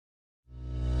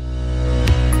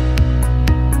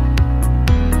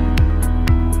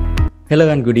Hello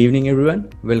and good evening, everyone.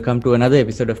 Welcome to another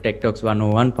episode of TechTalks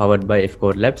 101 powered by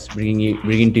F-Core Labs,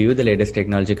 bringing to you the latest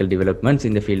technological developments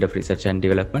in the field of research and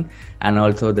development, and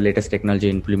also the latest technology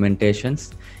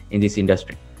implementations in this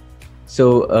industry.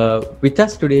 So with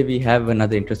us today, we have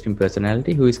another interesting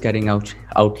personality who is carrying out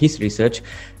his research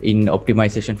in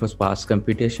optimization for sparse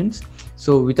computations.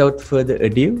 So without further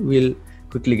ado, we'll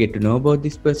quickly get to know about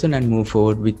this person and move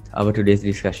forward with our today's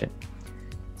discussion.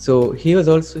 So he was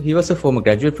a former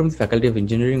graduate from the Faculty of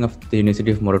Engineering of the University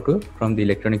of Moratuwa from the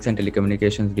Electronics and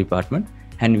Telecommunications Department,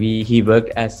 and he worked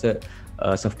as a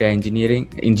software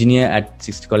engineer at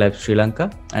Cisco Labs Sri Lanka,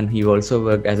 and he also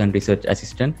worked as a research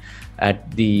assistant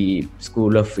at the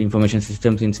School of Information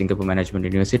Systems in Singapore Management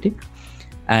University,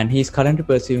 and he is currently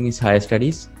pursuing his higher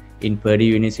studies in Purdue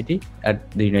University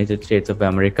at the United States of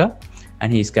America,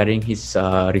 and he is carrying his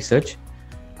research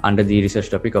under the research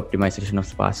topic optimization of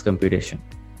sparse computation.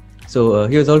 So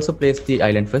he was also placed the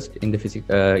island first in the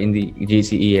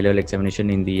GCE A-level examination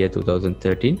in the year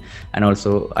 2013, and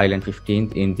also island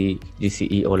 15th in the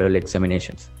GCE O-level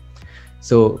examinations.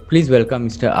 So please welcome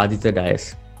Mr. Adhitha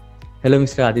Dias. Hello,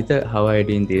 Mr. Adhitha. How are you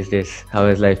doing these days? How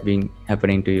has life been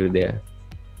happening to you there?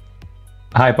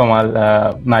 Hi,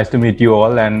 Pamal. Nice to meet you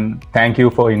all, and thank you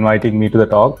for inviting me to the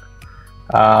talk.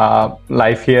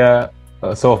 Life here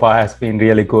so far has been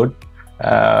really good.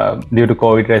 Due to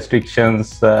COVID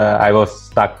restrictions, I was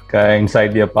stuck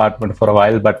inside the apartment for a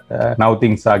while, but now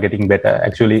things are getting better.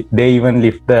 Actually, they even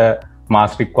lift the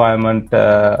mask requirement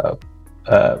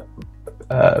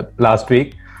last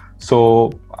week.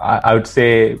 So I would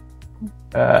say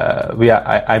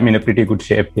I'm in a pretty good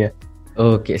shape here.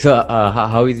 Okay, so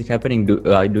how is it happening?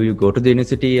 Do you go to the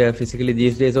university physically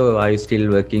these days, or are you still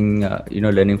working,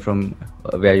 learning from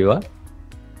where you are?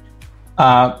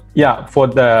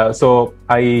 So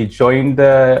I joined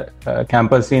the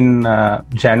campus in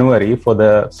January for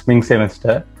the spring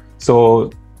semester. So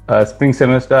spring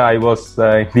semester, I was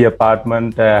in the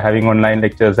apartment having online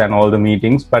lectures and all the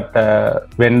meetings. But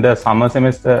when the summer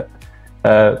semester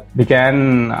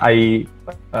began, I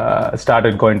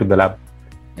started going to the lab.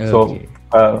 Okay.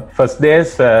 So first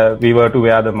days we were to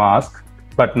wear the mask,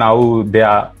 but now they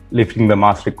are lifting the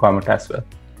mask requirement as well.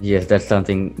 Yes, that's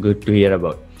something good to hear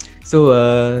about. So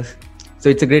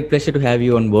it's a great pleasure to have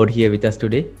you on board here with us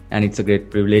today, and it's a great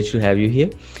privilege to have you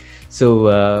here.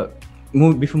 So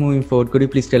before moving forward, could you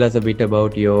please tell us a bit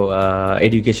about your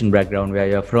education background, where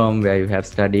you're from, where you have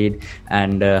studied,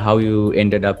 and how you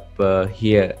ended up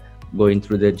here, going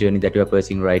through the journey that you are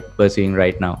pursuing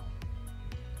right now?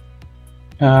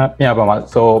 Pamal.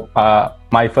 So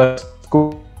my first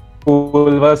school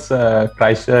was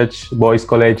Christchurch Boys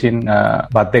College in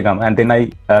Bathegam, and then I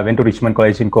went to Richmond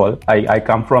College in Cole. I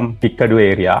come from Piccadilly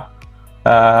area.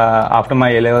 After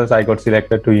my A-levels, I got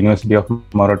selected to University of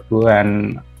Moratuwa,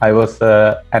 and I was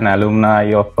an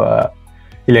alumni of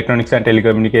Electronics and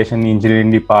Telecommunication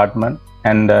Engineering Department.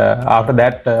 And after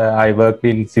that, I worked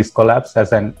in Cisco Labs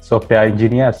as a software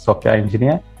engineer.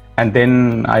 And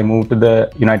then I moved to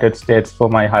the United States for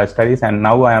my higher studies, and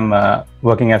now I am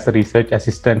working as a research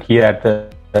assistant here at the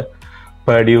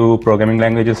Purdue Programming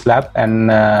Languages Lab,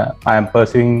 and I am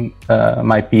pursuing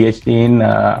my PhD in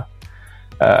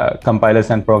compilers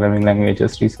and programming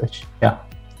languages research. Yeah.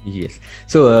 Yes.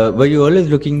 So were you always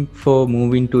looking for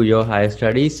moving to your higher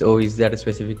studies, or is there a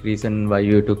specific reason why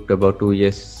you took about 2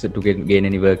 years to gain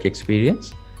any work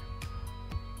experience?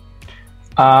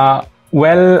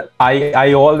 Well,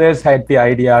 I always had the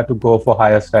idea to go for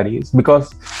higher studies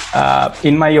because,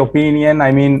 in my opinion,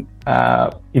 I mean,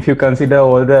 if you consider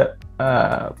all the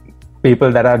people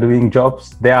that are doing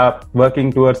jobs, they are working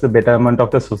towards the betterment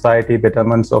of the society,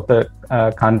 betterments of the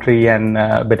country, and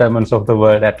betterments of the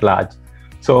world at large.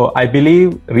 So I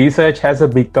believe research has a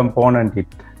big component.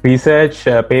 Research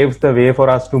paves the way for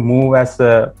us to move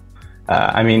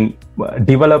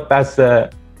develop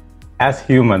as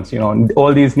humans.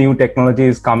 All these new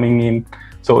technologies coming in,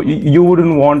 so you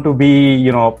wouldn't want to be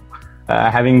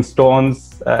having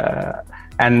stones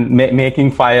and making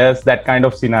fires, that kind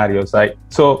of scenarios, right?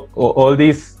 So all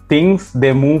these things,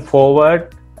 they move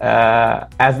forward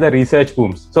as the research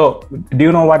booms. So do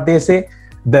you know what they say?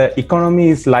 The economy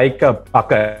is like a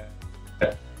bucket.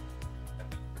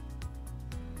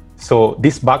 So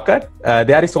this bucket,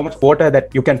 there is so much water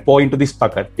that you can pour into this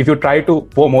bucket. If you try to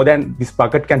pour more than this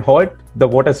bucket can hold, the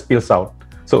water spills out.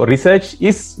 So research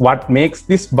is what makes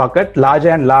this bucket larger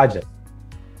and larger.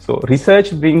 So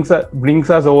research brings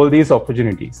us all these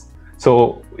opportunities.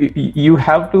 So you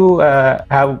have to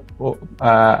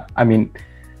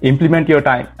implement your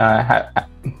time.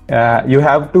 You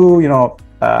have to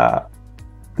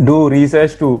do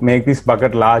research to make this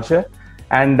bucket larger,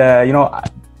 and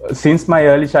since my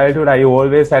early childhood, I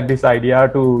always had this idea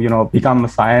to, become a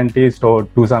scientist or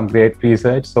do some great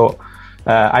research. So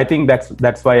I think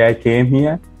that's why I came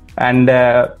here. And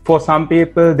for some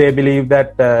people, they believe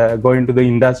that going to the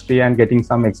industry and getting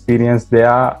some experience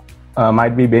there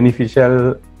might be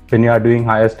beneficial when you are doing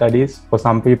higher studies. For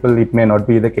some people, it may not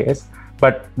be the case.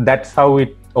 But that's how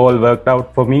it all worked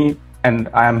out for me, and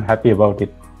I am happy about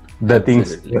it.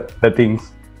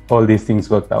 All these things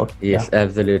worked out. Yes,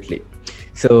 absolutely.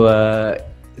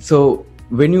 So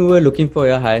when you were looking for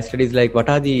your higher studies, like what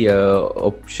are the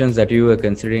options that you were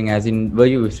considering? As in, were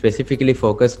you specifically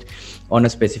focused on a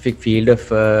specific field of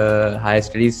higher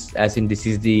studies, as in this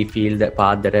is the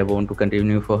path that I want to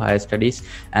continue for higher studies,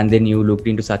 and then you looked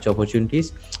into such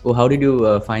opportunities? Or how did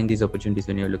you find these opportunities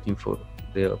when you were looking for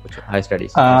the higher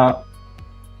studies?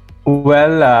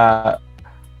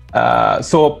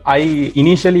 So I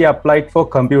initially applied for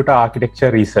computer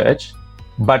architecture research,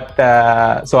 but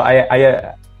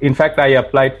in fact, I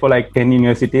applied for like 10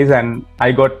 universities and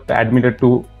I got admitted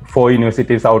to 4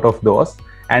 universities out of those.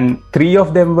 And 3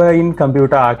 of them were in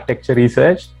computer architecture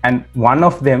research. And one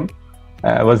of them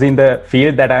was in the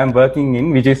field that I am working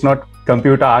in, which is not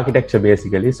computer architecture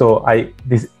basically. So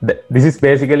this is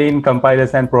basically in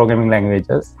compilers and programming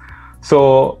languages.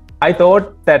 So I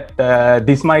thought that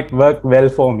this might work well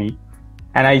for me.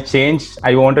 And I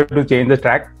wanted to change the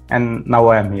track, and now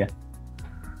I am here.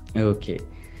 Okay.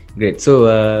 Great.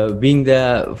 So, being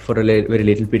there for a very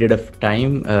little period of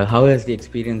time, how has the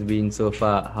experience been so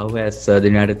far? How has the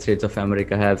United States of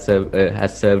America has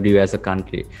served you as a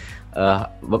country?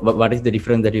 What is the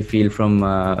difference that you feel from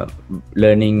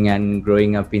learning and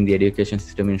growing up in the education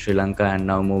system in Sri Lanka and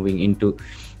now moving into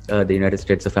the United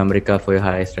States of America for your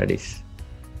higher studies?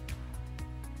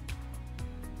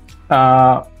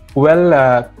 A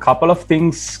couple of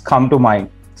things come to mind.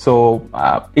 So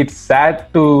it's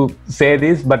sad to say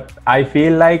this, but I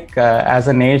feel like as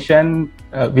a nation,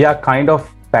 we are kind of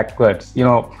backwards.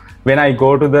 When I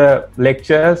go to the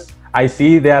lectures, I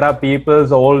see there are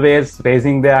people always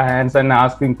raising their hands and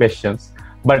asking questions.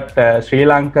 But Sri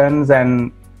Lankans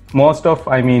and most of,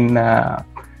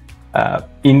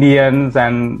 Indians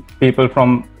and people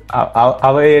from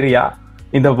our area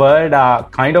in the world are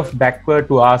kind of backward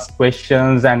to ask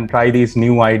questions and try these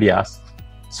new ideas.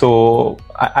 So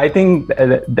I think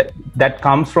that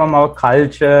comes from our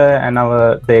culture and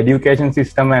the education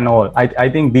system and all. I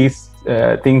think these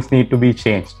things need to be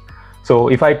changed. So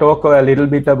if I talk a little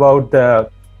bit about the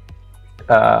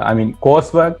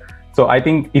coursework, so I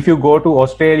think if you go to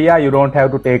Australia, you don't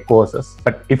have to take courses.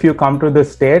 But if you come to the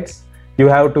States, you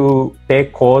have to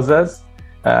take courses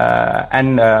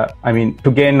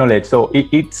to gain knowledge. So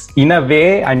it's in a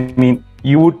way,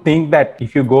 you would think that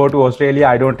if you go to Australia,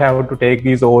 I don't have to take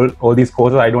all these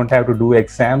courses. I don't have to do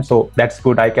exams. So that's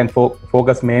good. I can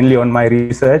focus mainly on my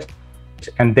research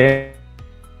and then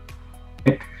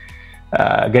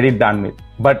get it done with.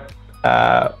 But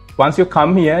once you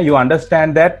come here, you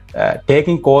understand that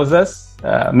taking courses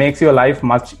makes your life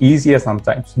much easier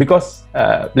sometimes. Because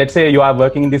let's say you are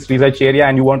working in this research area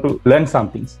and you want to learn some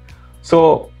things.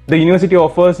 So the university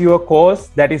offers you a course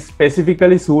that is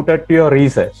specifically suited to your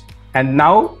research. And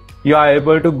now you are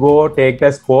able to go take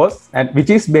this course, and which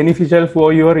is beneficial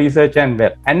for your research and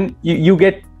well. And you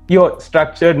get your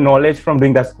structured knowledge from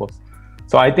doing that course.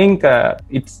 So I think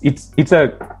it's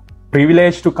a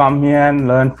privilege to come here and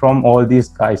learn from all these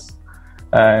guys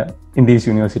in these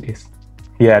universities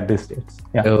here at the States.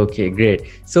 Yeah. Okay, great.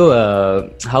 So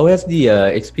how has the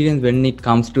experience when it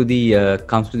comes to the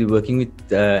working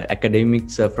with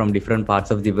academics from different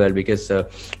parts of the world? Because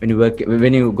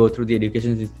when you go through the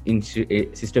education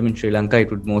system in Sri Lanka, it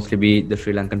would mostly be the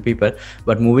Sri Lankan people.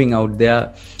 But moving out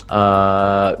there,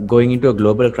 going into a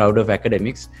global crowd of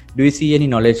academics, do you see any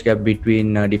knowledge gap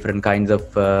between different kinds of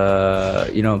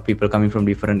people coming from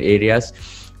different areas?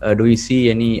 Do you see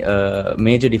any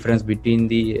major difference between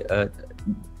the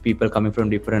people coming from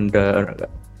different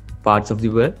parts of the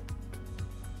world?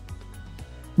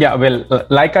 Yeah, well,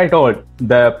 like I told,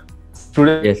 the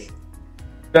students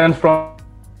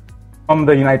from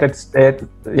the United States,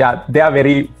 they are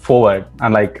very forward,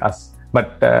 unlike us.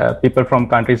 But people from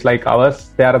countries like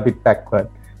ours, they are a bit backward.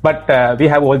 But we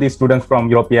have all these students from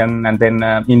European, and then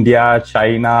India,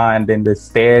 China, and then the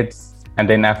States, and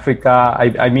then Africa.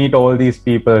 I meet all these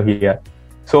people here.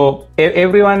 So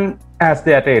everyone has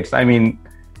their traits.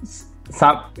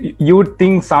 You would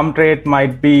think some trait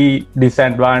might be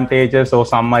disadvantageous or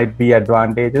some might be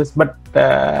advantageous, but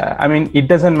it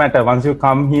doesn't matter. Once you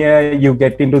come here, you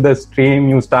get into the stream,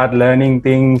 you start learning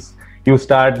things, you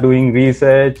start doing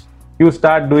research, you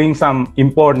start doing some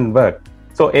important work.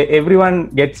 So everyone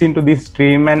gets into this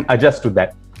stream and adjusts to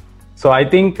that. So I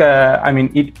think,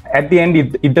 at the end,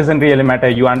 it doesn't really matter.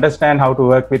 You understand how to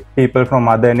work with people from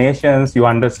other nations. You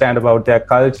understand about their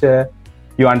culture.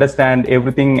 You understand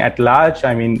everything at large.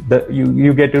 I mean,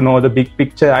 you get to know the big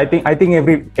picture. I think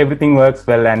everything works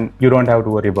well, and you don't have to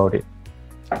worry about it.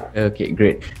 Okay,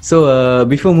 great. So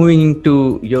before moving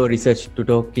into your research, to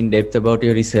talk in depth about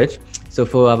your research, so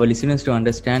for our listeners to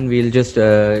understand, we'll just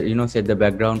set the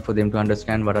background for them to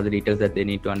understand what are the details that they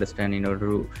need to understand in order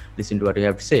to listen to what you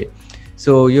have to say.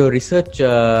 So your research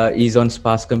is on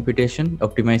sparse computation,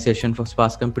 optimization for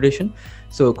sparse computation.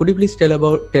 So could you please tell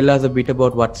us a bit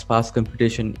about what sparse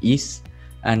computation is,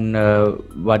 and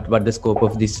what the scope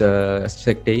of this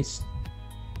sector is?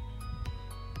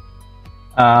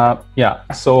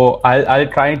 So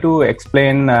I'll try to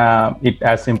explain it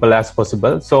as simple as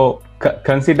possible. So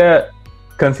consider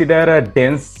a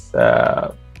dense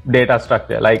data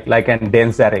structure like a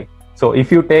dense array. So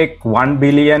if you take 1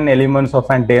 billion elements of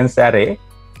a dense array,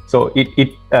 so it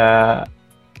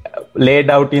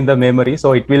laid out in the memory,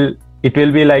 so it will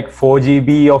be like 4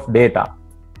 GB of data.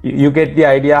 You get the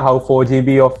idea how 4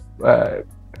 GB of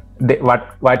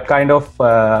what kind of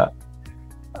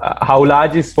how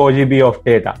large is 4 GB of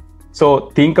data.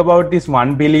 So think about this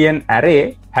 1 billion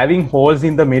array having holes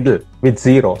in the middle with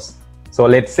zeros. So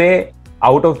let's say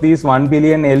out of these 1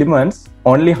 billion elements,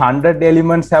 only 100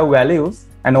 elements have values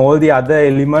and all the other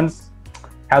elements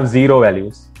have zero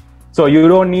values. So you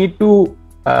don't need to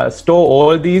store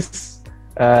all these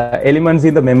elements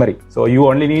in the memory. So you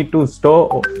only need to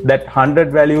store that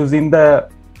 100 values in the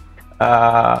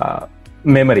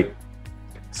memory.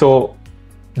 So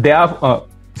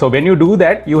so when you do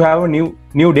that, you have a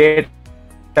new data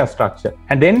structure,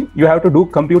 and then you have to do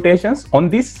computations on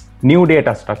this new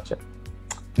data structure.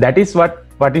 That is what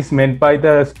is meant by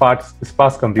the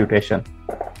sparse computation.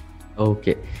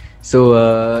 Okay.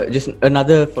 So just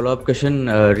another follow-up question.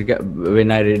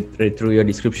 When I read through your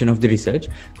description of the research,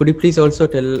 could you please also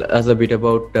tell us a bit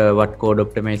about what code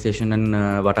optimization and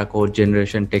what are code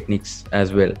generation techniques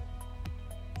as well?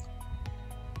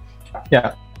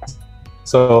 Yeah.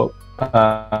 So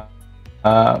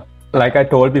like I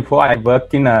told before, I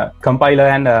work in a compiler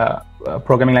and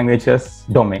programming languages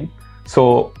domain.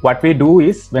 So what we do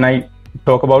is, when I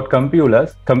talk about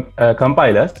compilers,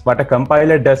 what a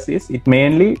compiler does is it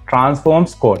mainly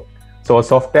transforms code. So a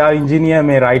software engineer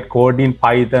may write code in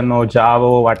Python or Java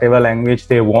or whatever language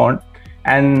they want,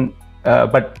 and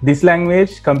but this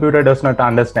language computer does not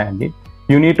understand it.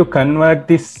 You need to convert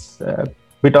this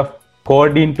bit of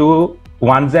code into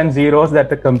ones and zeros that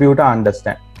the computer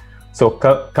understands. So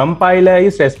compiler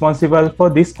is responsible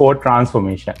for this code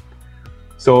transformation.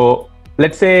 So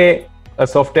let's say a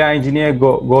software engineer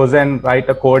goes and write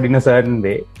a code in a certain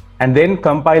way, and then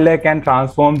compiler can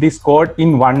transform this code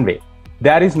in one way.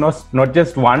 There is not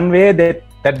just one way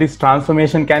that this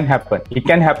transformation can happen. It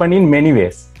can happen in many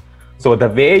ways. So the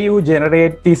way you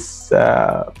generate this,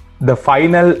 the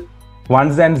final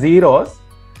ones and zeros,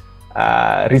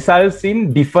 results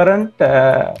in different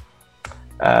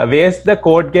ways the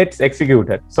code gets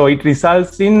executed. So it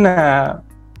results in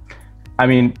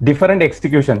different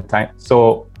execution time.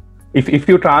 So if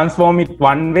you transform it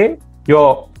one way,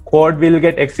 your code will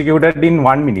get executed in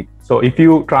 1 minute. So if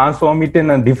you transform it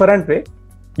in a different way,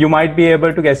 you might be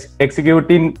able to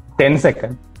execute in 10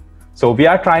 seconds. So we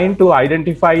are trying to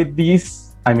identify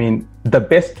these, the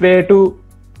best way to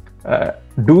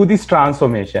do this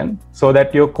transformation so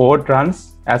that your code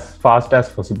runs as fast as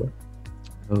possible.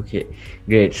 Okay,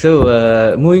 great.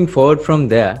 So moving forward from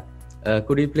there,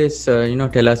 could you please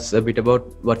tell us a bit about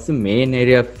what's the main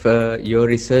area of your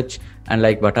research, and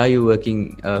what are you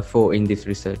working for in this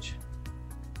research?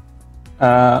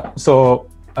 So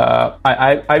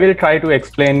I will try to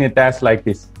explain it as like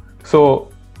this.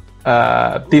 So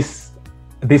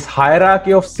this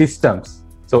hierarchy of systems.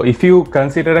 So if you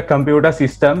consider a computer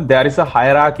system, there is a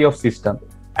hierarchy of systems.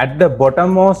 At the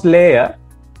bottommost layer,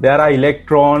 there are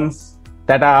electrons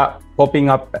that are popping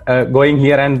up, going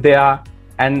here and there.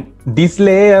 And this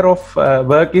layer of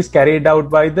work is carried out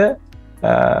by the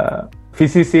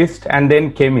physicists and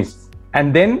then chemists.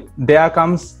 And then there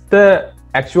comes the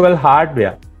actual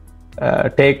hardware.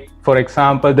 Take, for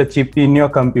example, the chip in your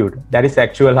computer. That is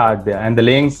actual hardware, and the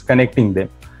links connecting them.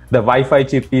 The Wi-Fi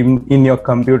chip in your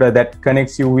computer that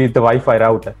connects you with the Wi-Fi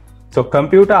router. So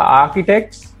computer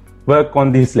architects work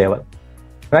on this level,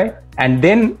 right? And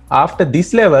then after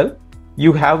this level,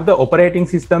 you have the operating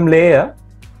system layer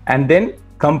and then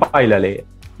compiler layer.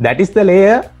 That is the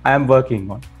layer I am working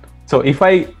on. So if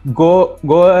I go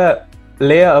a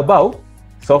layer above,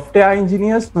 software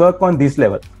engineers work on this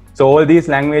level. So all these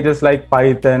languages like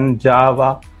Python,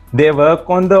 Java, they work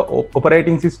on the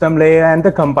operating system layer and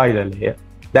the compiler layer.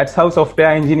 That's how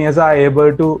software engineers are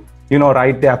able to,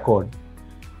 write their code.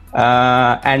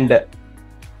 And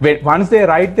once they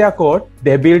write their code,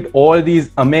 they build all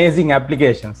these amazing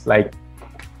applications like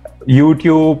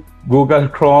YouTube, Google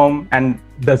Chrome, and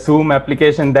the Zoom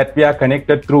application that we are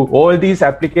connected through. All these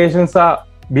applications are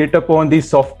built upon these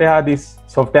software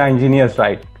engineers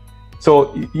write.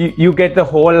 So you get the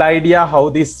whole idea how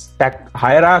this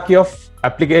hierarchy of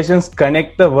applications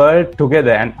connect the world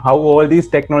together and how all these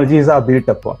technologies are built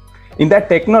upon. In that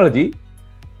technology,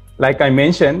 like I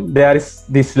mentioned, there is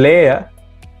this layer,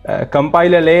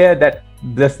 compiler layer, that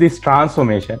does this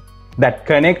transformation that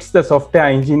connects the software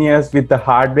engineers with the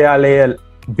hardware layer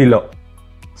below.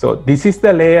 So this is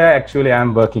the layer actually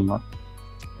I'm working on.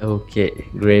 Okay,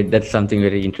 great. That's something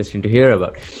very interesting to hear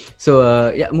about.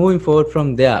 So moving forward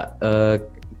from there,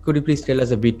 could you please tell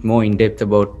us a bit more in depth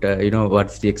about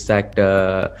what's the exact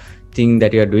thing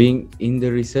that you are doing in the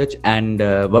research, and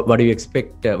what do you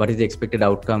expect? What is the expected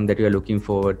outcome that you are looking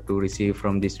forward to receive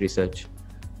from this research?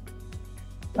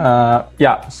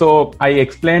 So I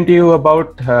explained to you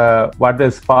about what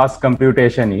the sparse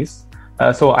computation is.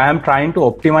 So I am trying to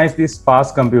optimize this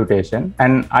sparse computation,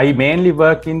 and I mainly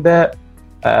work in the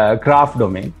graph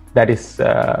domain. That is,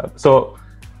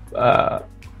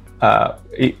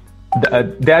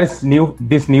 there is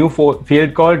this new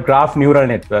field called graph neural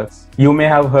networks. You may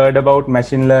have heard about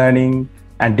machine learning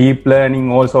and deep learning,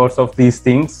 all sorts of these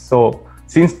things. So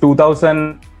since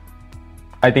 2000,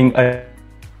 I think a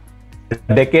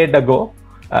decade ago,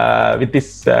 with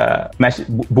this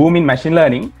boom in machine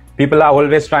learning, people are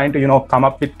always trying to come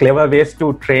up with clever ways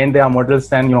to train their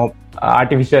models, and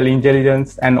artificial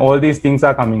intelligence and all these things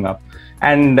are coming up.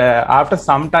 And after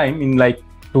some time, in like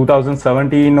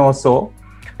 2017 or so,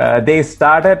 they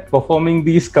started performing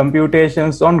these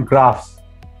computations on graphs.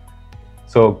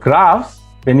 So graphs,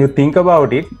 when you think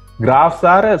about it, graphs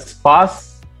are a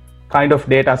sparse kind of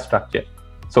data structure.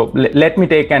 So let me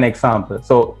take an example.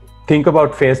 So think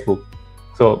about Facebook.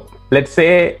 So let's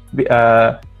say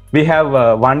we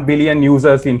have 1 billion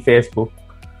users in Facebook.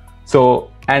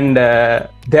 So, and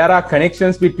there are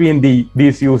connections between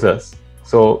these users.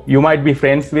 So you might be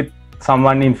friends with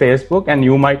someone in Facebook, and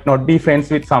you might not be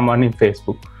friends with someone in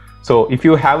Facebook. So if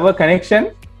you have a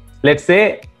connection, let's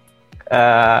say,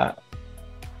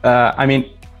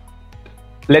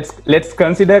 let's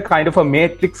consider kind of a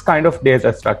matrix kind of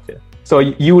data structure. So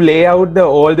you lay out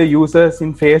all the users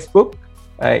in Facebook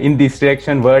in this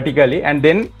direction vertically, and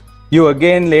then you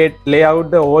again lay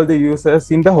out all the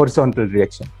users in the horizontal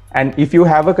direction. And if you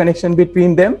have a connection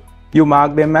between them, you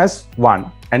mark them as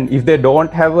 1. And if they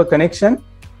don't have a connection,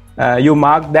 you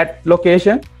mark that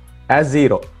location as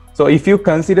 0. So if you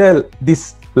consider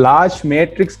this large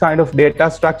matrix kind of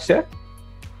data structure,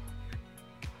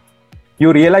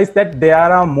 you realize that there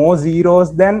are more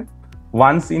zeros than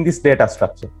ones in this data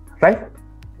structure, right?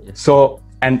 Yes. So,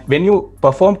 and when you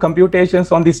perform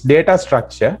computations on this data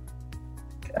structure,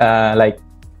 like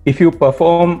if you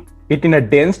perform it in a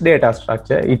dense data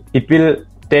structure, it will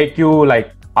take you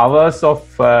like hours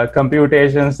of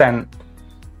computations and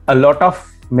a lot of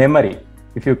memory.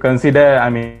 If you consider,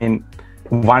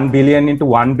 1 billion into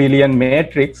 1 billion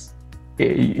matrix,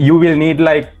 you will need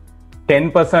like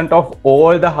 10% of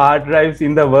all the hard drives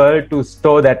in the world to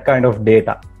store that kind of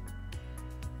data.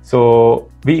 So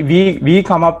we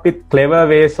come up with clever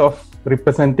ways of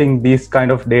representing these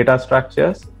kind of data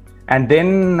structures. And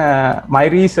then my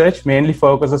research mainly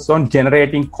focuses on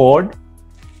generating code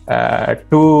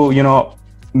to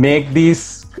make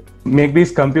these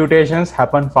computations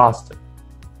happen faster.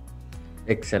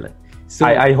 Excellent. So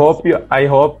I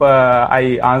hope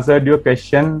I answered your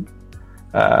question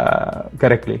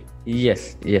correctly.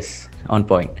 Yes, on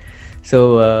point.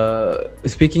 So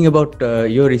speaking about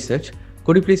your research,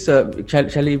 could you please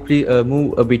shall you please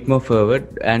move a bit more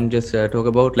forward and just talk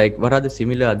about like what are the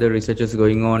similar other researches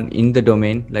going on in the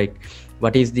domain? Like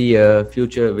what is the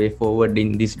future way forward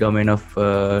in this domain of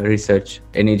research?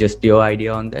 Any just your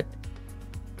idea on that?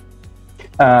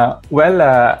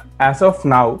 As of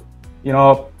now,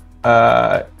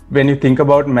 when you think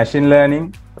about machine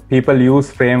learning, people use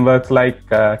frameworks like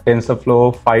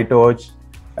TensorFlow, PyTorch.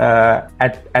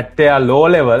 At their low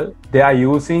level, they are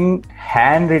using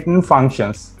handwritten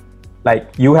functions. Like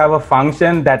you have a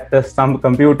function that does some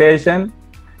computation,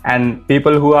 and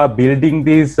people who are building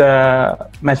these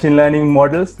machine learning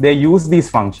models, they use these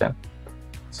functions.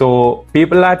 So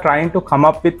people are trying to come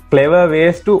up with clever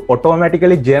ways to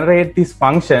automatically generate this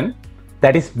function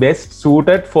that is best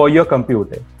suited for your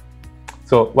computer.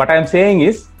 So what I'm saying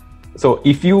is, so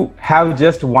if you have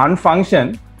just one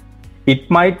function, it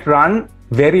might run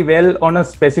very well on a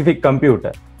specific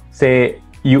computer. Say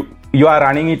you are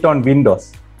running it on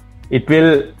Windows. It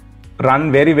will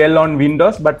run very well on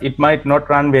Windows, but it might not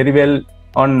run very well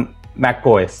on Mac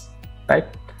OS, right?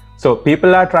 So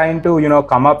people are trying to,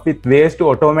 come up with ways to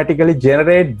automatically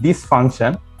generate this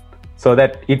function so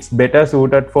that it's better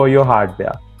suited for your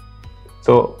hardware.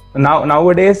 So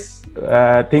nowadays,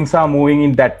 things are moving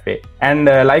in that way. And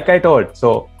like I told,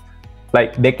 so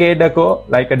like a decade ago,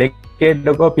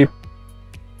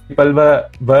 people were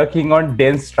working on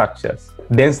dense structures,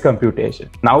 dense computation.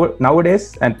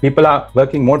 Nowadays, and people are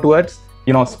working more towards,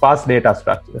 sparse data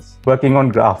structures, working on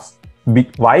graphs.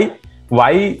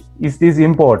 Why is this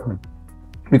important?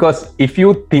 Because if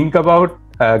you think about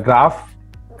a graph,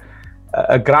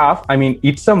 I mean,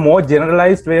 it's a more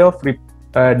generalized way of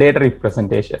data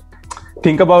representation.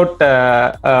 Think about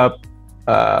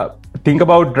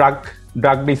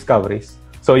drug discoveries.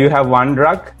 So you have one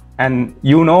drug, and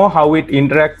you know how it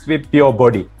interacts with your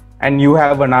body, and you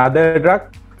have another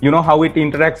drug, you know how it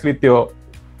interacts with your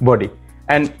body,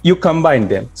 and you combine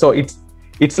them. So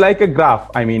it's like a graph.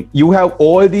 I mean, you have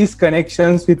all these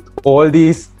connections with all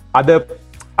these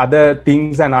other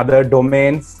things and other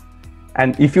domains.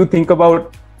 And if you think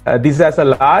about this as a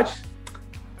large,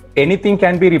 anything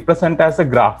can be represented as a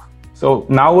graph. So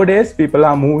nowadays, people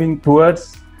are moving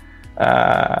towards,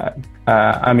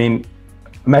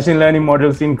 machine learning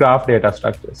models in graph data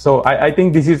structures. So I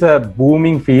think this is a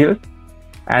booming field,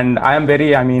 and I am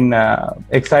very,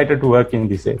 excited to work in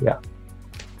this area.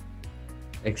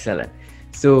 Excellent.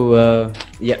 So,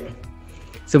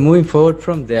 So moving forward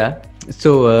from there,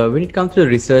 so when it comes to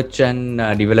research and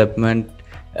development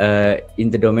in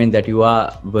the domain that you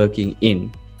are working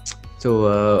in,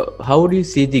 so how do you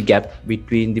see the gap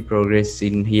between the progress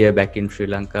in here back in Sri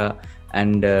Lanka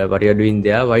and what you're doing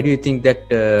there? Why do you think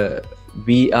that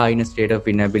we are in a state of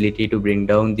inability to bring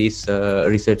down these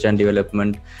research and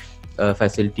development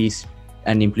facilities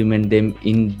and implement them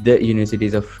in the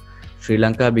universities of Sri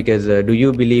Lanka? Because do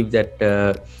you believe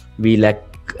that we lack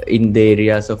in the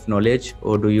areas of knowledge,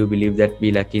 or do you believe that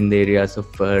we lack in the areas of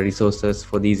resources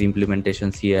for these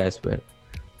implementations here as well?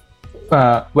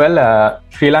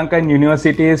 Sri Lankan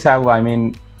universities have,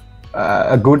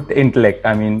 a good intellect.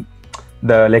 I mean,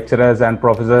 the lecturers and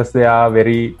professors, they are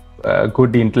very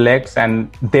good intellects, and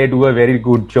they do a very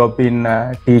good job in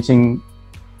teaching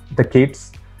the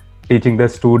kids, teaching the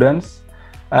students.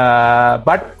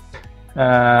 But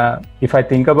if I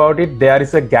think about it, there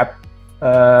is a gap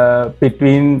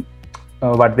between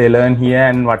what they learn here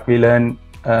and what we learn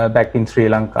back in Sri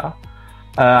Lanka.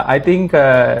 I think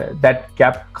that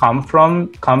gap comes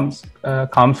from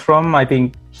I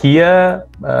think here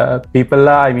people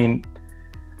are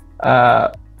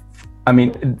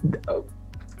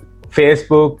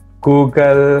Facebook,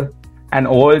 Google, and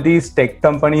all these tech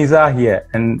companies are here,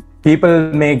 and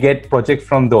people may get projects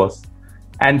from those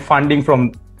and funding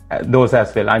from those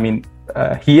as well. I mean,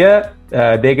 here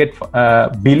they get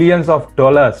billions of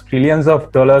dollars, trillions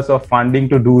of dollars of funding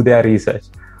to do their research.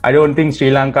 I don't think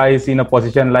Sri Lanka is in a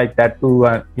position like that to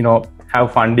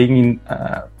have funding in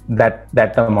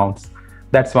that amounts.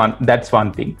 That's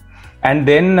one thing. And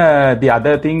then the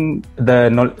other thing,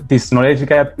 this knowledge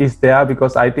gap is there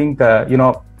because I think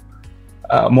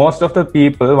most of the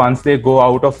people, once they go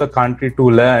out of the country to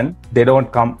learn, they don't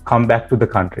come back to the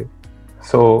country.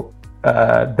 So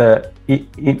the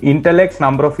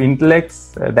number of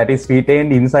intellects that is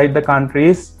retained inside the country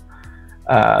is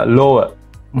lower.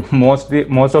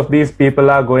 Most of these people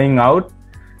are going out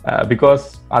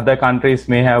because other countries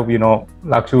may have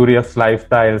luxurious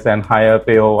lifestyles and higher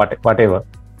pay or whatever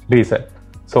reason.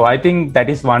 So I think that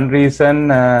is one reason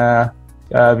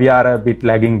we are a bit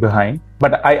lagging behind.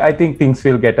 But I think things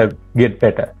will get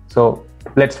better. So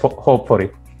let's hope for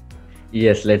it.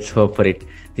 Yes, let's hope for it.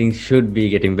 Things should be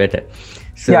getting better.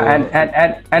 So,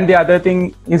 yeah, and the other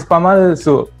thing is, Pamal,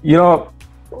 so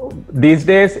these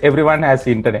days everyone has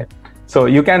internet. So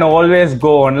you can always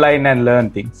go online and learn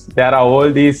things. There are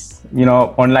all these,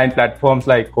 online platforms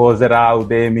like Coursera,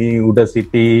 Udemy,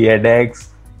 Udacity, edX,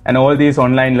 and all these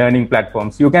online learning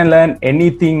platforms. You can learn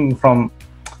anything from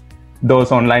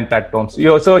those online platforms.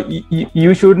 So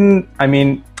you shouldn't,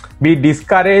 be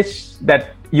discouraged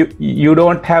that you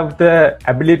don't have the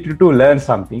ability to learn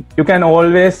something. You can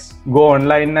always go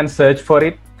online and search for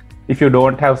it. If you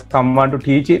don't have someone to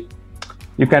teach it,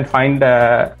 you can find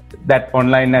that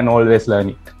online and always learn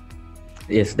it.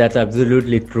 Yes, that's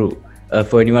absolutely true.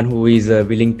 For anyone who is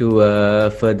willing to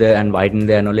further and widen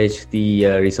their knowledge, the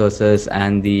resources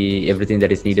and the everything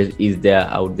that is needed is there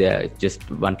out there, just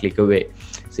one click away.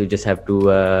 So you just have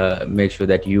to make sure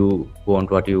that you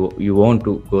want what you want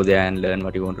to go there and learn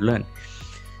what you want to learn.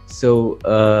 So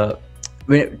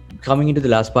when coming into the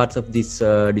last parts of this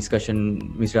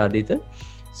discussion, Mr. Adhitha,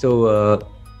 so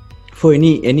for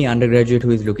any undergraduate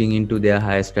who is looking into their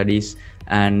higher studies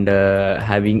and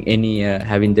having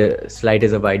the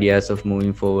slightest of ideas of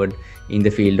moving forward in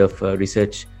the field of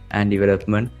research and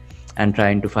development and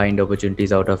trying to find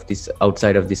opportunities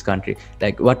outside of this country,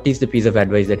 like what is the piece of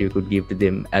advice that you could give to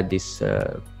them at this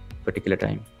particular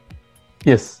time?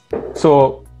 Yes.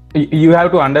 So you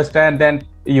have to understand that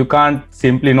you can't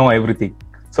simply know everything.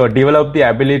 So develop the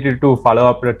ability to follow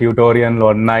up a tutorial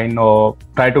online or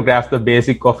try to grasp the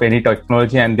basic of any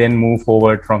technology and then move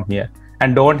forward from here.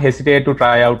 And don't hesitate to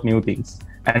try out new things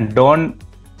and don't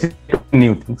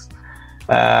new things.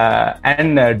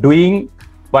 Doing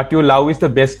what you love is the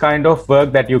best kind of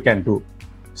work that you can do.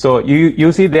 So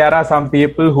you see, there are some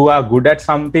people who are good at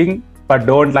something but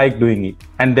don't like doing it.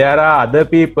 And there are other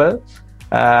people,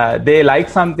 they like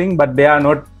something but they are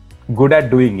not good at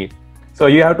doing it. So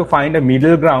you have to find a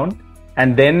middle ground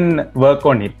and then work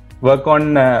on it. Work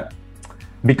on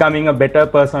becoming a better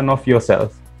person of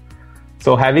yourself.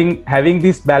 So having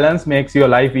this balance makes your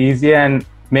life easier and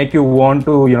make you want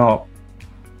to,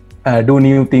 do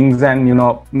new things and,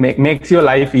 makes your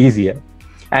life easier.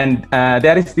 And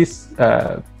there is this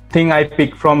thing I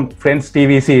picked from Friends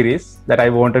TV series that I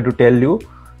wanted to tell you.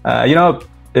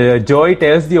 Joy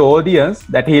tells the audience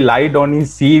that he lied on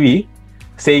his CV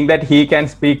saying that he can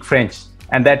speak French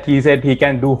and that he said he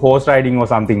can do horse riding or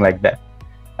something like that.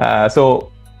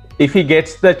 So if he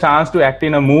gets the chance to act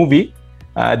in a movie,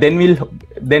 then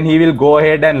he will go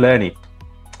ahead and learn it.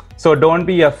 So don't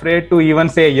be afraid to even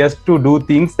say yes to do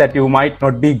things that you might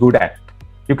not be good at.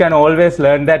 You can always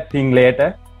learn that thing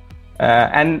later.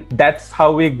 And that's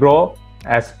how we grow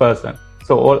as person.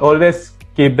 So always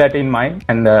keep that in mind.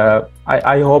 And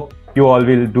I hope you all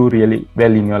will do really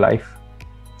well in your life.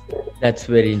 That's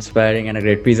very inspiring and a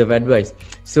great piece of advice.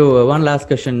 So one last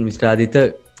question, Mr.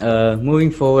 Adhitha. Moving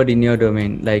forward in your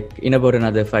domain, like in about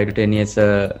another 5 to 10 years,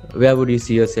 where would you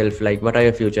see yourself? Like, what are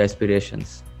your future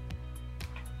aspirations?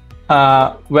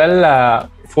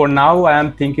 For now, I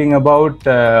am thinking about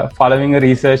following a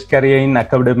research career in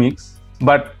academics,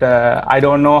 but I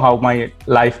don't know how my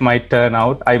life might turn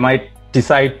out. I might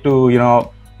decide to,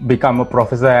 become a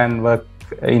professor and work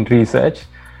in research.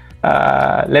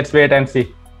 Let's wait and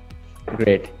see.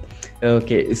 Great.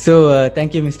 Okay, so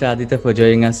thank you, Mr. Adhitha, for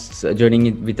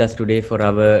joining with us today for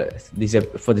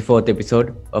the fourth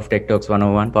episode of Tech Talks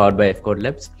 101, powered by F Code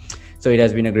Labs. So it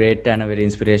has been a great and a very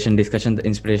inspirational discussion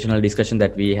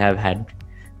that we have had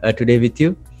today with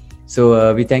you.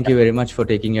 So we thank you very much for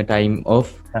taking your time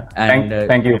off.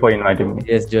 Thank you for inviting me.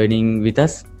 Yes, joining with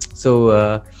us.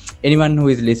 So anyone who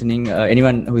is listening,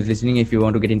 if you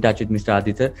want to get in touch with Mr.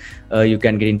 Adhitha, you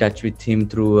can get in touch with him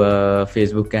through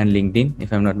Facebook and LinkedIn,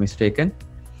 if I'm not mistaken.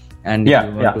 And if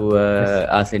you want to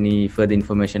ask any further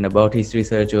information about his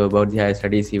research or about the higher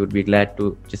studies, he would be glad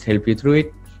to just help you through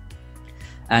it.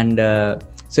 And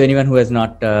so anyone who has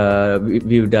not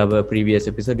viewed our previous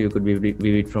episode, you could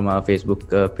view it from our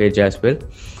Facebook page as well.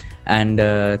 And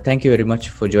thank you very much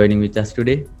for joining with us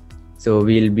today. So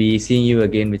we'll be seeing you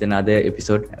again with another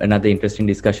episode, another interesting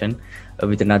discussion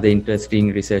with another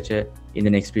interesting researcher in the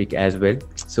next week as well.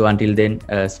 So until then,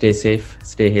 stay safe,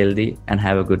 stay healthy, and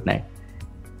have a good night.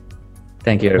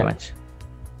 Thank you very much.